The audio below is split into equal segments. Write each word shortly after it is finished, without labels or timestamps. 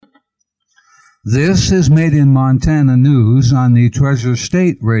This is Made in Montana News on the Treasure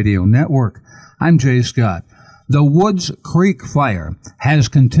State Radio Network. I'm Jay Scott. The Woods Creek fire has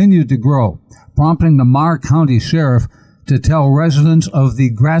continued to grow, prompting the Marr County Sheriff to tell residents of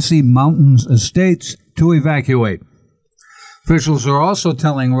the Grassy Mountains estates to evacuate. Officials are also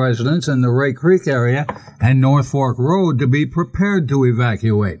telling residents in the Ray Creek area and North Fork Road to be prepared to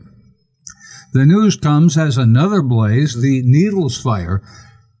evacuate. The news comes as another blaze, the Needles Fire,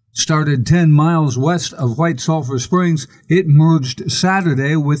 started 10 miles west of White Sulphur Springs. It merged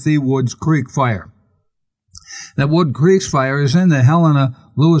Saturday with the Woods Creek Fire. The Wood Creek Fire is in the Helena,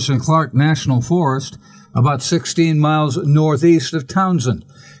 Lewis and Clark National Forest, about 16 miles northeast of Townsend.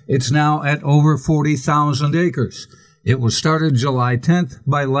 It's now at over 40,000 acres. It was started July 10th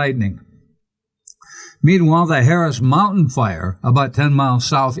by lightning. Meanwhile, the Harris Mountain Fire, about 10 miles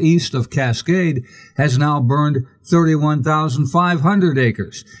southeast of Cascade, has now burned 31,500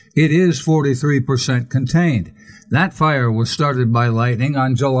 acres. It is 43% contained. That fire was started by lightning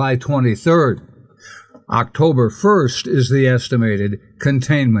on July 23rd. October 1st is the estimated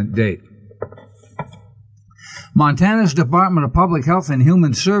containment date. Montana's Department of Public Health and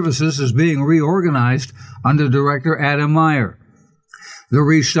Human Services is being reorganized under Director Adam Meyer. The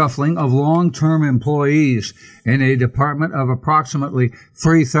reshuffling of long-term employees in a department of approximately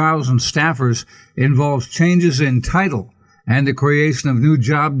 3,000 staffers involves changes in title and the creation of new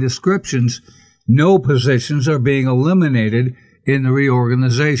job descriptions. No positions are being eliminated in the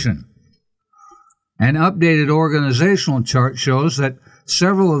reorganization. An updated organizational chart shows that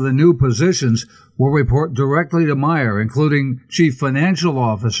several of the new positions will report directly to Meyer, including Chief Financial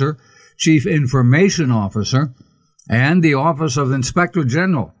Officer, Chief Information Officer, and the Office of Inspector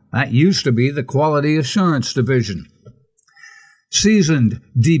General. That used to be the Quality Assurance Division. Seasoned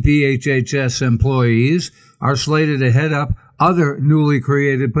DPHHS employees are slated to head up other newly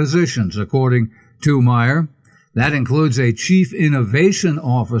created positions, according to Meyer. That includes a Chief Innovation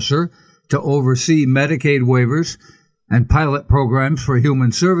Officer to oversee Medicaid waivers and pilot programs for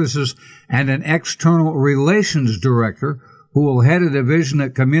human services, and an External Relations Director who will head a division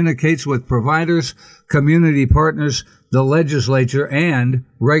that communicates with providers, community partners, the legislature, and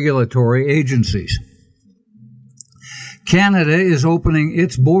regulatory agencies. Canada is opening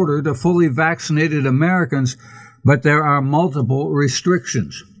its border to fully vaccinated Americans, but there are multiple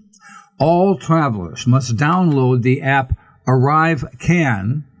restrictions. All travelers must download the app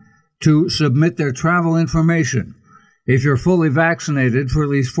ArriveCan to submit their travel information. If you're fully vaccinated for at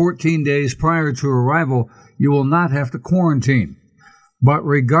least 14 days prior to arrival, you will not have to quarantine. But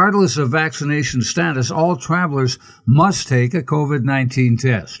regardless of vaccination status, all travelers must take a COVID-19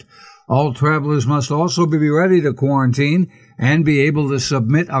 test. All travelers must also be ready to quarantine and be able to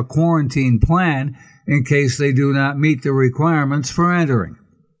submit a quarantine plan in case they do not meet the requirements for entering.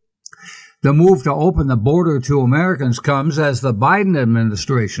 The move to open the border to Americans comes as the Biden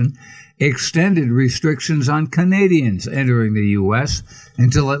administration extended restrictions on Canadians entering the U.S.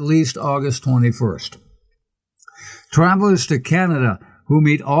 until at least August 21st. Travelers to Canada who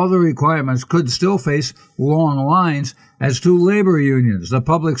meet all the requirements could still face long lines, as two labor unions, the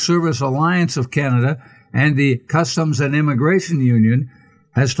Public Service Alliance of Canada and the Customs and Immigration Union,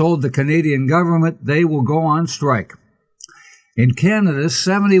 has told the Canadian government they will go on strike. In Canada,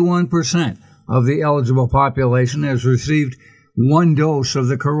 71% of the eligible population has received one dose of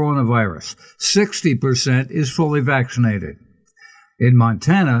the coronavirus. 60% is fully vaccinated. In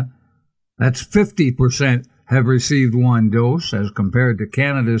Montana, that's 50% have received one dose, as compared to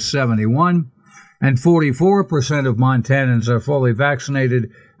Canada's 71%, and 44% of Montanans are fully vaccinated.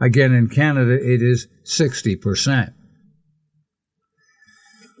 Again, in Canada, it is 60%.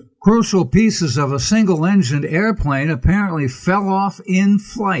 Crucial pieces of a single-engined airplane apparently fell off in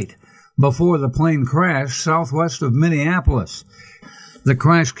flight before the plane crashed southwest of Minneapolis. The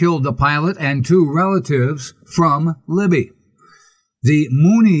crash killed the pilot and two relatives from Libby. The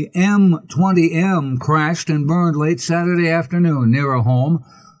Mooney M20M crashed and burned late Saturday afternoon near a home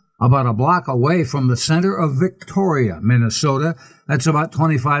about a block away from the center of Victoria, Minnesota. That's about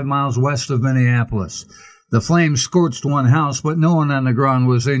 25 miles west of Minneapolis. The flames scorched one house, but no one on the ground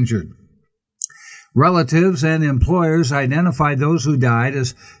was injured. Relatives and employers identified those who died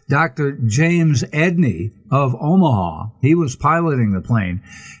as Dr. James Edney of Omaha. He was piloting the plane.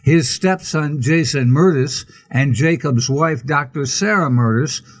 His stepson, Jason Murtis, and Jacob's wife, Dr. Sarah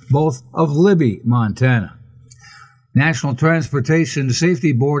Murtis, both of Libby, Montana. National Transportation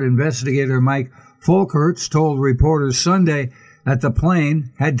Safety Board investigator Mike Folkerts told reporters Sunday that the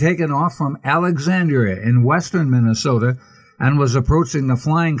plane had taken off from Alexandria in western Minnesota and was approaching the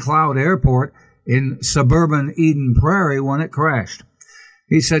Flying Cloud Airport in suburban Eden Prairie when it crashed.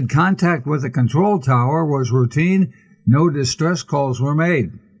 He said contact with the control tower was routine. No distress calls were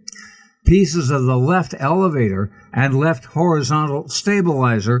made. Pieces of the left elevator and left horizontal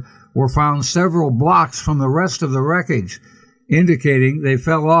stabilizer were found several blocks from the rest of the wreckage, indicating they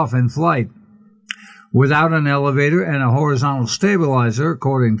fell off in flight. Without an elevator and a horizontal stabilizer,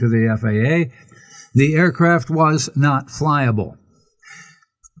 according to the FAA, the aircraft was not flyable.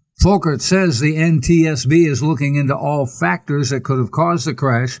 Folkert says the NTSB is looking into all factors that could have caused the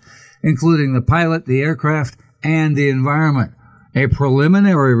crash, including the pilot, the aircraft, and the environment. A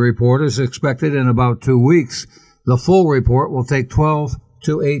preliminary report is expected in about 2 weeks. The full report will take 12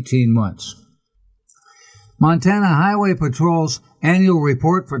 to 18 months. Montana Highway Patrol's annual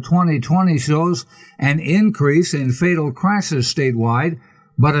report for 2020 shows an increase in fatal crashes statewide,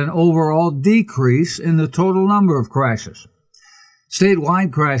 but an overall decrease in the total number of crashes.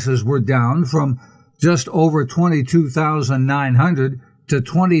 Statewide crashes were down from just over 22,900 to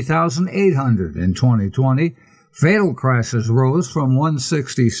 20,800 in 2020. Fatal crashes rose from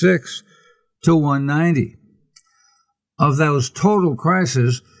 166 to 190. Of those total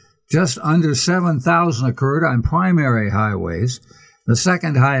crashes, just under 7,000 occurred on primary highways. The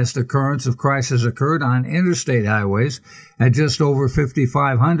second highest occurrence of crashes occurred on interstate highways at just over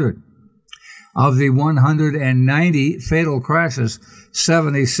 5,500. Of the 190 fatal crashes,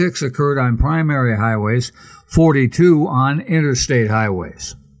 76 occurred on primary highways, 42 on interstate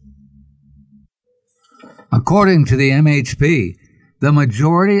highways. According to the MHP, the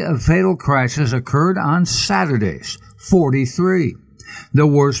majority of fatal crashes occurred on Saturdays, 43. The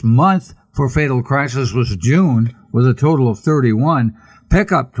worst month for fatal crashes was June, with a total of 31.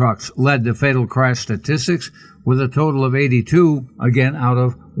 Pickup trucks led the fatal crash statistics with a total of 82, again out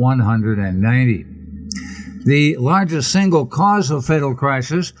of 190. The largest single cause of fatal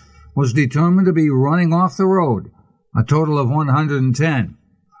crashes was determined to be running off the road, a total of 110.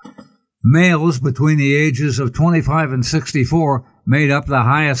 Males between the ages of 25 and 64 made up the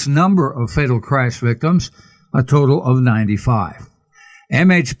highest number of fatal crash victims, a total of 95.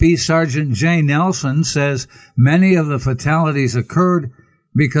 MHP Sergeant Jay Nelson says many of the fatalities occurred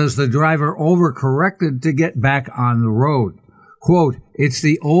because the driver overcorrected to get back on the road. Quote, "It's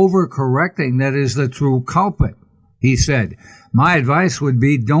the overcorrecting that is the true culprit," he said. "My advice would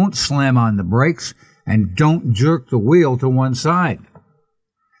be don't slam on the brakes and don't jerk the wheel to one side."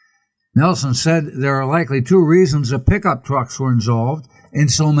 Nelson said there are likely two reasons that pickup trucks were involved in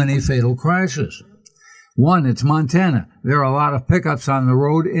so many fatal crashes. One, it's Montana. There are a lot of pickups on the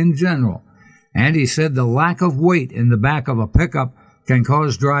road in general. And he said the lack of weight in the back of a pickup can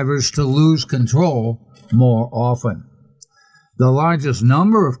cause drivers to lose control more often. The largest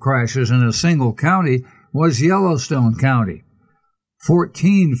number of crashes in a single county was Yellowstone County.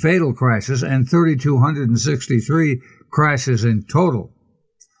 14 fatal crashes and 3,263 crashes in total.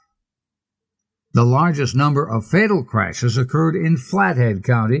 The largest number of fatal crashes occurred in Flathead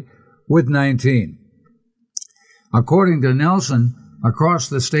County with 19. According to Nelson, across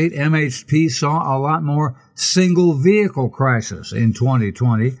the state, MHP saw a lot more single-vehicle crashes in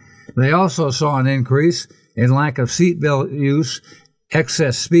 2020. They also saw an increase in lack of seatbelt use,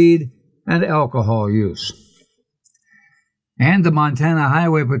 excess speed, and alcohol use. And the Montana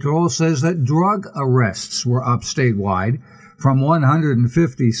Highway Patrol says that drug arrests were up statewide from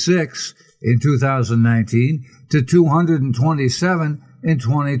 156 in 2019 to 227 in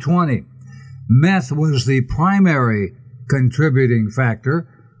 2020. Meth was the primary contributing factor,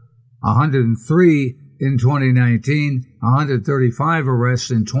 103 in 2019, 135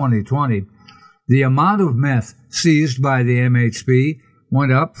 arrests in 2020. The amount of meth seized by the MHP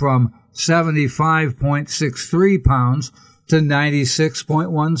went up from 75.63 pounds to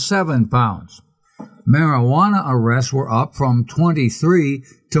 96.17 pounds. Marijuana arrests were up from 23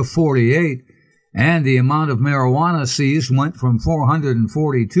 to 48, and the amount of marijuana seized went from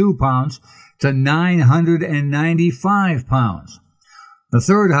 442 pounds to 995 pounds. The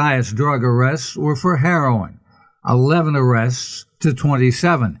third highest drug arrests were for heroin, 11 arrests to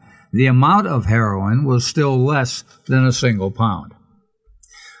 27. The amount of heroin was still less than a single pound.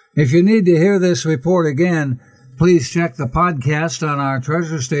 If you need to hear this report again, please check the podcast on our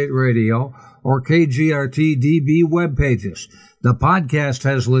Treasure State Radio or KGRT-DB web pages. The podcast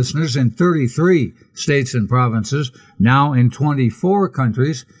has listeners in 33 states and provinces, now in 24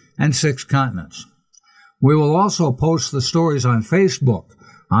 countries and 6 continents. We will also post the stories on Facebook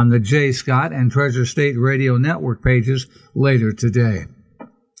on the Jay Scott and Treasure State Radio Network pages later today.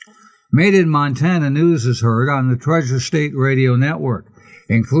 Made in Montana News is heard on the Treasure State Radio Network,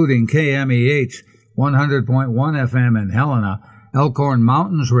 including KMEH 100.1 FM in Helena, Elkhorn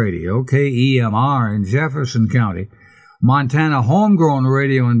Mountains Radio, KEMR in Jefferson County, Montana Homegrown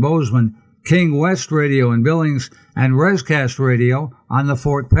Radio in Bozeman, King West Radio in Billings, and Rescast Radio on the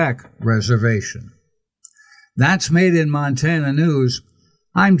Fort Peck Reservation. That's Made in Montana News.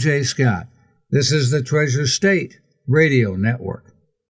 I'm Jay Scott. This is the Treasure State Radio Network.